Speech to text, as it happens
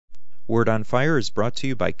Word on Fire is brought to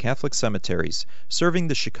you by Catholic Cemeteries, serving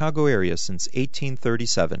the Chicago area since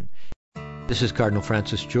 1837. This is Cardinal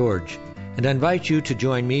Francis George, and I invite you to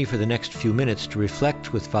join me for the next few minutes to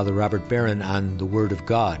reflect with Father Robert Barron on the Word of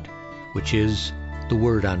God, which is the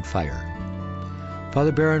Word on Fire.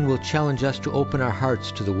 Father Barron will challenge us to open our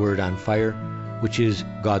hearts to the Word on Fire, which is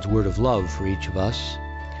God's word of love for each of us.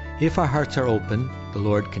 If our hearts are open, the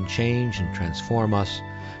Lord can change and transform us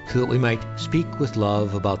so that we might speak with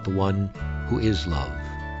love about the one who is love.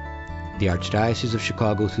 The Archdiocese of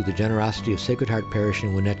Chicago, through the generosity of Sacred Heart Parish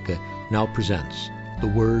in Winnetka, now presents the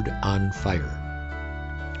Word on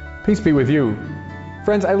Fire. Peace be with you.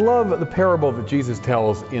 Friends, I love the parable that Jesus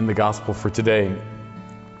tells in the Gospel for today.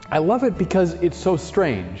 I love it because it's so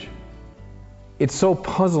strange. It's so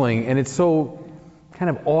puzzling, and it's so kind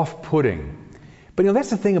of off-putting. But that's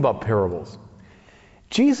the thing about parables.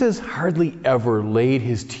 Jesus hardly ever laid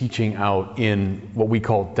his teaching out in what we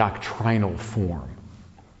call doctrinal form.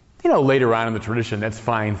 Later on in the tradition, that's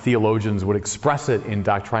fine. Theologians would express it in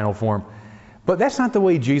doctrinal form. But that's not the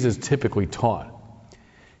way Jesus typically taught.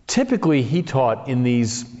 Typically, he taught in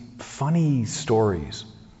these funny stories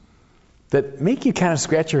that make you kind of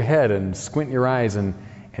scratch your head and squint your eyes and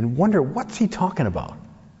wonder, what's he talking about?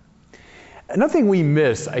 Another thing we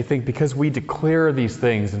miss, I think, because we declare these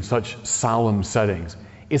things in such solemn settings,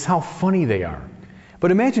 is how funny they are.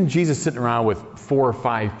 But imagine Jesus sitting around with 4 or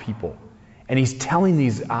 5 people, and he's telling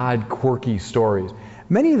these odd, quirky stories.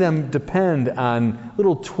 Many of them depend on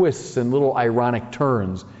little twists and little ironic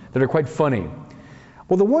turns that are quite funny.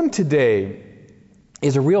 Well, the one today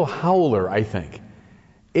is a real howler, I think.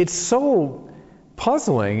 It's so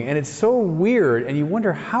puzzling and it's so weird, and you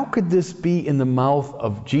wonder, how could this be in the mouth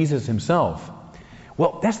of Jesus himself?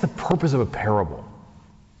 Well, that's the purpose of a parable.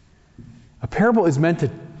 A parable is meant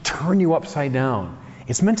to turn you upside down.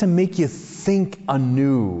 It's meant to make you think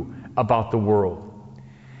anew about the world.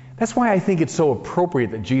 That's why I think it's so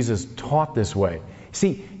appropriate that Jesus taught this way.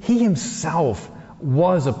 See, he himself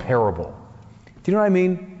was a parable. Do you know what I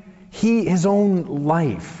mean? His own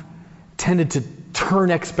life tended to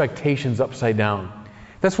turn expectations upside down.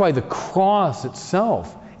 That's why the cross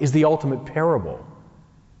itself is the ultimate parable.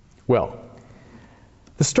 Well,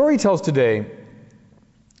 the story he tells today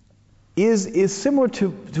is similar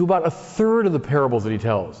to about a third of the parables that he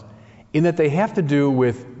tells, in that they have to do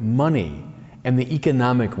with money and the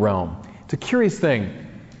economic realm. It's a curious thing.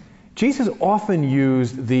 Jesus often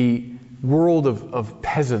used the world of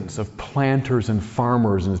peasants, of planters and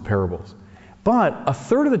farmers in his parables. But a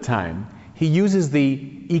third of the time, he uses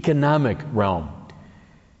the economic realm.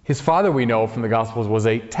 His father, we know from the Gospels, was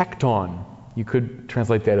a tekton. You could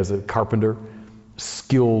translate that as a carpenter,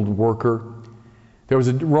 skilled worker. There was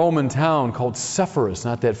a Roman town called Sepphoris,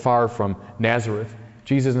 not that far from Nazareth.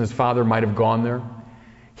 Jesus and his father might have gone there.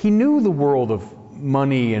 He knew the world of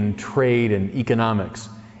money and trade and economics,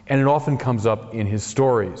 and it often comes up in his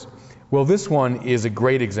stories. Well, this one is a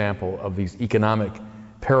great example of these economic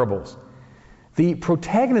parables. The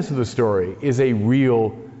protagonist of the story is a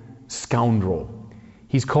real scoundrel.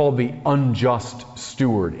 He's called the unjust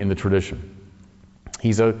steward in the tradition.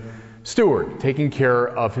 He's a steward taking care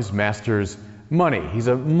of his master's money. He's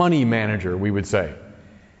a money manager, we would say.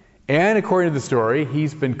 And according to the story,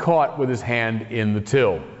 he's been caught with his hand in the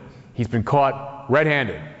till. He's been caught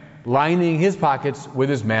red-handed, lining his pockets with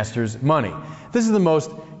his master's money. This is the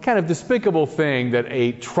most kind of despicable thing that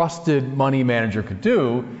a trusted money manager could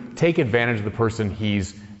do, take advantage of the person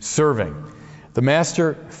he's serving. The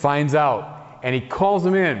master finds out, and he calls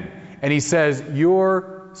him in, and he says,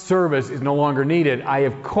 "Your service is no longer needed. I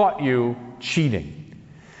have caught you cheating."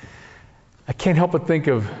 I can't help but think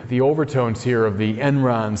of the overtones here of the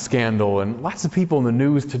Enron scandal and lots of people in the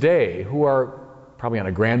news today who are, probably on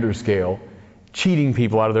a grander scale, cheating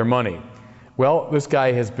people out of their money. Well, this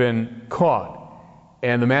guy has been caught,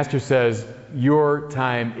 and the master says, "Your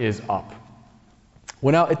time is up."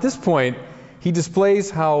 Well, now, at this point, he displays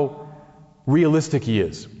how realistic he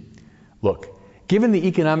is. Look, given the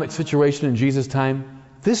economic situation in Jesus' time,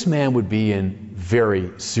 this man would be in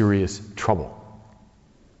very serious trouble.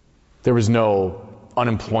 There was no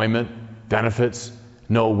unemployment benefits,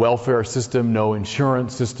 no welfare system, no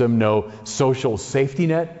insurance system, no social safety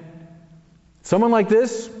net. Someone like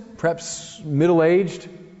this, perhaps middle-aged,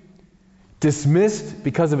 dismissed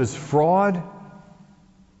because of his fraud,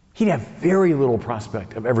 he'd have very little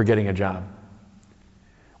prospect of ever getting a job.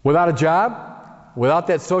 Without a job, without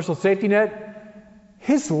that social safety net,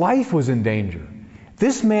 his life was in danger.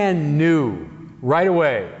 This man knew right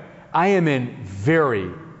away, I am in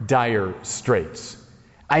very dire straits.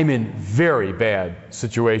 I'm in very bad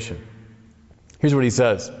situation. Here's what he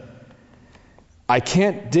says. I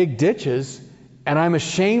can't dig ditches, and I'm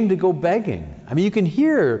ashamed to go begging. I mean, you can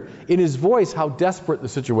hear in his voice how desperate the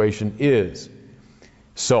situation is.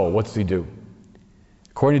 So, what does he do?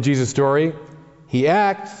 According to Jesus' story, he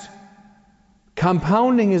acts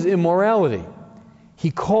compounding his immorality.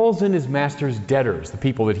 He calls in his master's debtors, the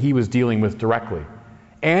people that he was dealing with directly,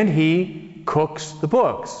 and he cooks the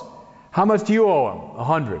books. How much do you owe him?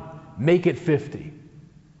 100. Make it 50.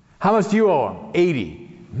 How much do you owe him?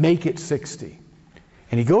 80. Make it 60.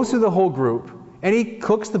 And he goes through the whole group, and he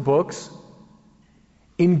cooks the books,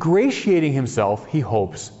 ingratiating himself, he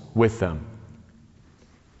hopes, with them.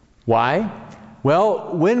 Why?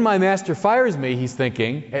 Well, when my master fires me, he's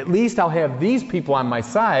thinking, at least I'll have these people on my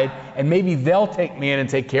side, and maybe they'll take me in and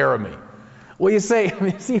take care of me. Well, you say,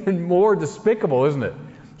 it's even more despicable, isn't it?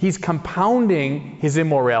 He's compounding his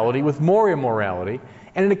immorality with more immorality,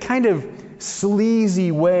 and in a kind of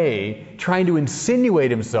sleazy way, trying to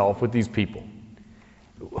insinuate himself with these people.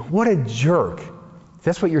 What a jerk.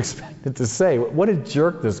 That's what you're expected to say. What a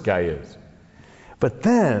jerk this guy is. But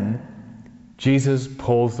then, Jesus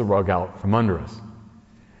pulls the rug out from under us.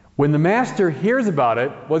 When the master hears about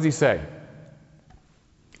it, what does he say?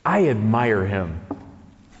 I admire him.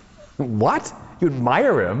 What? You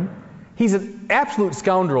admire him? He's an absolute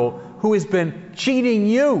scoundrel who has been cheating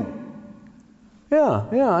you.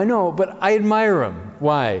 Yeah, I know, but I admire him.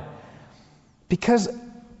 Why? Because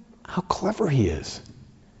how clever he is.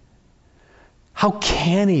 How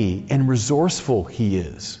canny and resourceful he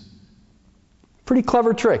is. Pretty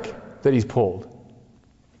clever trick that he's pulled.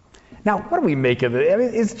 Now, what do we make of it? I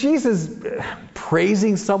mean, is Jesus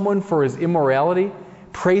praising someone for his immorality?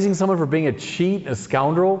 Praising someone for being a cheat, a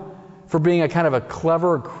scoundrel? For being a kind of a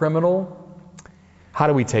clever criminal? How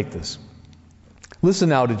do we take this? Listen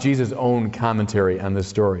now to Jesus' own commentary on this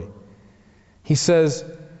story. He says,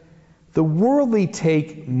 the worldly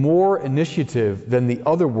take more initiative than the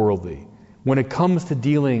otherworldly when it comes to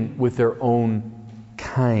dealing with their own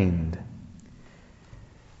kind.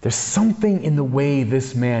 There's something in the way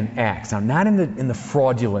this man acts. Now, not in the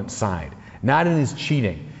fraudulent side, not in his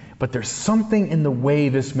cheating, but there's something in the way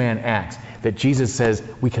this man acts that Jesus says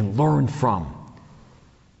we can learn from.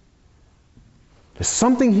 There's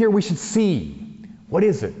something here we should see. What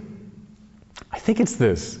is it? I think it's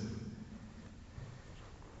this.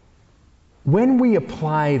 When we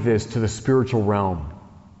apply this to the spiritual realm,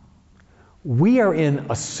 we are in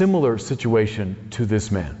a similar situation to this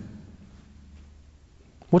man.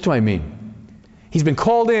 What do I mean? He's been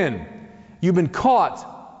called in. You've been caught.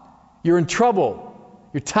 You're in trouble.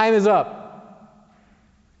 Your time is up.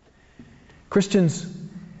 Christians,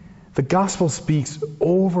 the gospel speaks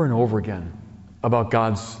over and over again about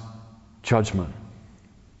God's judgment,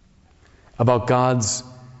 about God's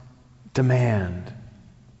demand.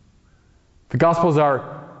 The Gospels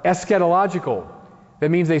are eschatological.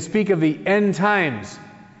 That means they speak of the end times.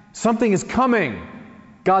 Something is coming.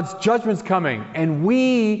 God's judgment's coming. And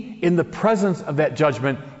we, in the presence of that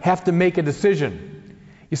judgment, have to make a decision.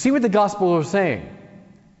 You see what the Gospels are saying?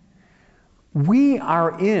 We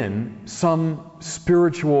are in some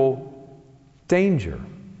spiritual danger.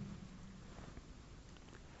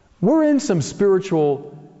 We're in some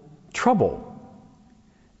spiritual trouble.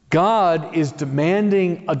 God is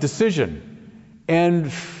demanding a decision.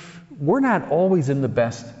 And we're not always in the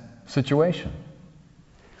best situation.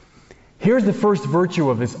 Here's the first virtue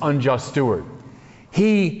of this unjust steward.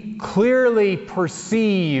 He clearly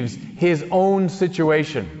perceives his own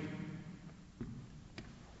situation.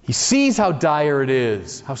 He sees how dire it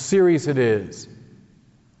is, how serious it is.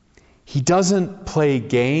 He doesn't play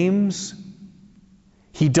games.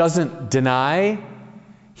 He doesn't deny.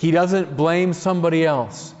 He doesn't blame somebody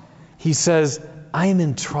else. He says, I'm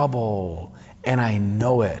in trouble, and I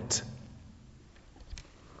know it.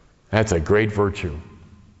 That's a great virtue.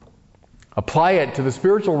 Apply it to the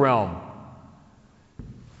spiritual realm.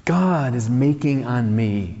 God is making on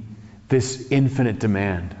me this infinite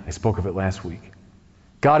demand. I spoke of it last week.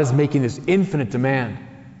 God is making this infinite demand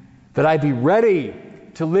that I be ready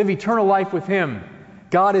to live eternal life with Him.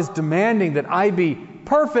 God is demanding that I be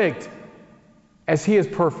perfect as He is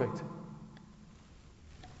perfect.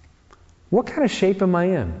 What kind of shape am I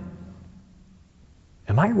in?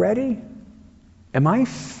 Am I ready? Am I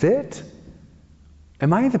fit?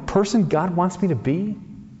 Am I the person God wants me to be?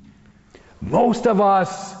 Most of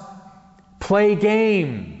us play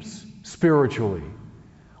games spiritually.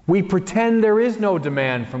 We pretend there is no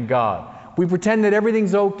demand from God. We pretend that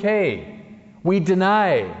everything's okay. We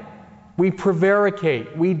deny. We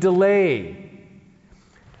prevaricate. We delay.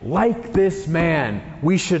 Like this man,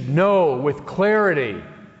 we should know with clarity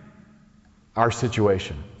our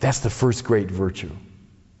situation. That's the first great virtue.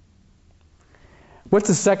 What's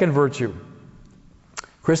the second virtue?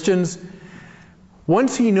 Christians,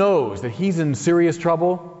 once he knows that he's in serious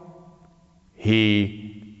trouble,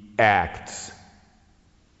 he acts.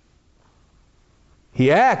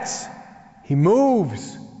 He acts. He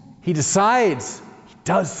moves. He decides. He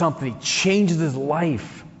does something. He changes his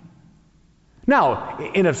life. Now,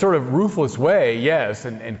 in a sort of ruthless way, yes,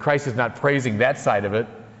 and Christ is not praising that side of it,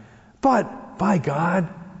 but by God,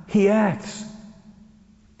 he acts.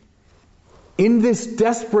 In this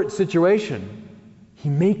desperate situation, he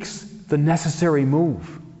makes the necessary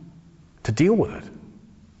move to deal with it.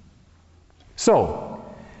 So,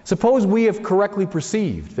 suppose we have correctly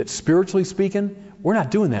perceived that spiritually speaking, we're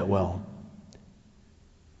not doing that well.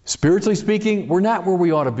 Spiritually speaking, we're not where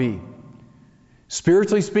we ought to be.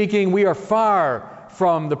 Spiritually speaking, we are far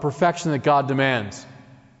from the perfection that God demands.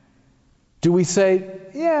 Do we say,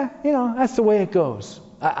 yeah, that's the way it goes.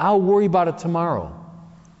 I'll worry about it tomorrow?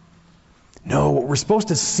 No, what we're supposed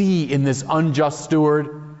to see in this unjust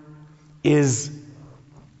steward is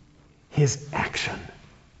his action.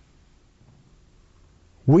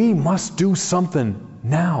 We must do something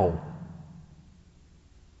now.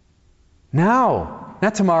 Now.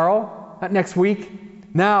 Not tomorrow, not next week.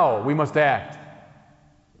 Now we must act.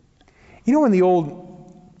 In the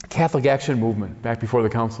old Catholic Action Movement, back before the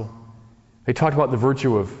Council, they talked about the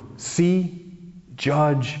virtue of see,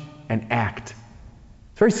 judge, and act.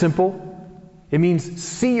 It's very simple. It means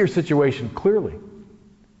see your situation clearly.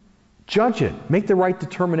 Judge it. Make the right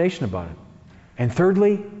determination about it. And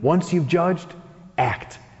thirdly, once you've judged,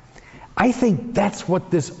 act. I think that's what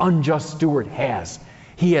this unjust steward has.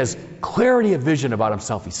 He has clarity of vision about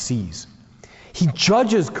himself. He sees. He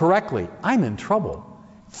judges correctly. I'm in trouble.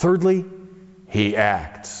 Thirdly, he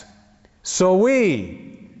acts. So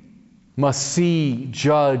we must see,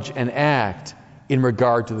 judge, and act in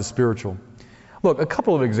regard to the spiritual. Look, a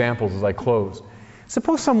couple of examples as I close.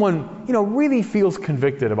 Suppose someone, really feels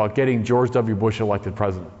convicted about getting George W. Bush elected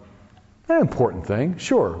president. An important thing,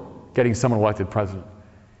 sure, getting someone elected president.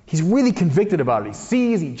 He's really convicted about it. He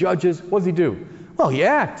sees, he judges. What does he do? Well, he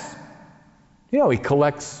acts. He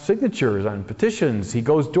collects signatures on petitions. He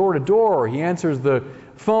goes door to door. He answers the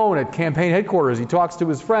phone at campaign headquarters. He talks to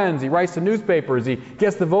his friends. He writes to newspapers. He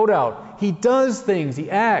gets the vote out. He does things.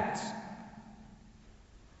 He acts.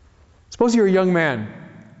 Suppose you're a young man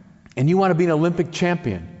and you want to be an Olympic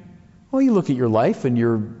champion. Well, you look at your life and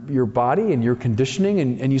your body and your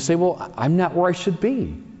conditioning and you say, well, I'm not where I should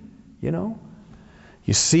be.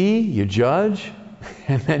 You see, you judge,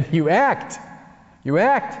 and then you act. You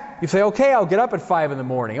act. You say, okay, I'll get up at 5 in the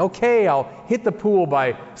morning. Okay, I'll hit the pool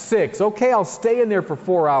by 6. Okay, I'll stay in there for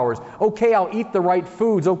 4 hours. Okay, I'll eat the right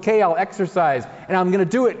foods. Okay, I'll exercise. And I'm going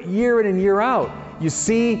to do it year in and year out. You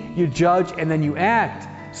see, you judge, and then you act.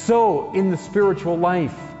 So, in the spiritual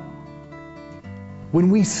life,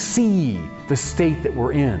 when we see the state that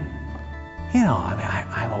we're in,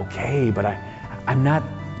 I'm okay, but I'm not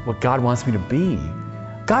what God wants me to be.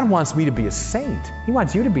 God wants me to be a saint. He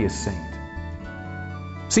wants you to be a saint.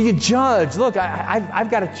 So you judge, look, I've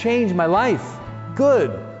got to change my life.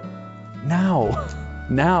 Good. Now,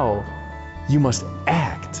 you must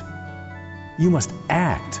act. You must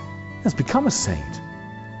act. You must become a saint.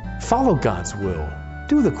 Follow God's will.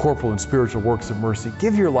 Do the corporal and spiritual works of mercy.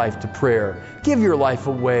 Give your life to prayer. Give your life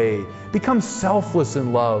away. Become selfless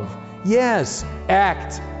in love. Yes,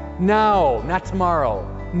 act. Now, not tomorrow.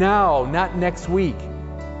 Now, not next week.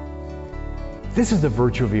 This is the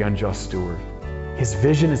virtue of the unjust steward. His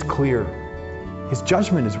vision is clear. His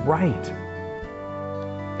judgment is right.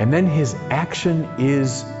 And then his action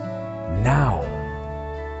is now.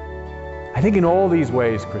 I think in all these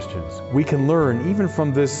ways, Christians, we can learn even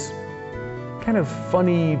from this kind of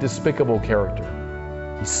funny, despicable character.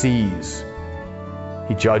 He sees,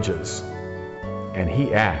 he judges, and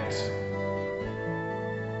he acts.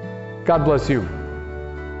 God bless you.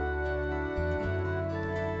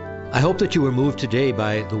 I hope that you were moved today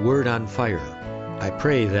by the Word on Fire. I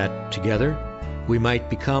pray that together we might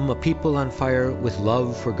become a people on fire with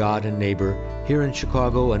love for God and neighbor here in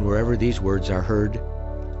Chicago and wherever these words are heard.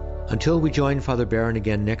 Until we join Father Barron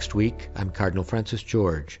again next week, I'm Cardinal Francis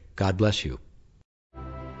George. God bless you.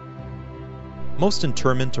 Most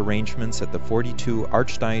interment arrangements at the 42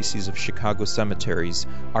 Archdiocese of Chicago cemeteries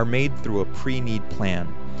are made through a pre-need plan.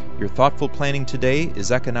 Your thoughtful planning today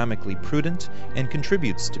is economically prudent and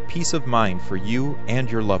contributes to peace of mind for you and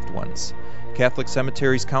your loved ones. Catholic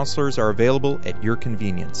Cemeteries counselors are available at your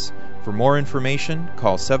convenience. For more information,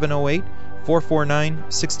 call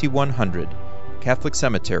 708-449-6100. Catholic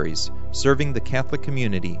Cemeteries, serving the Catholic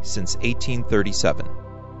community since 1837.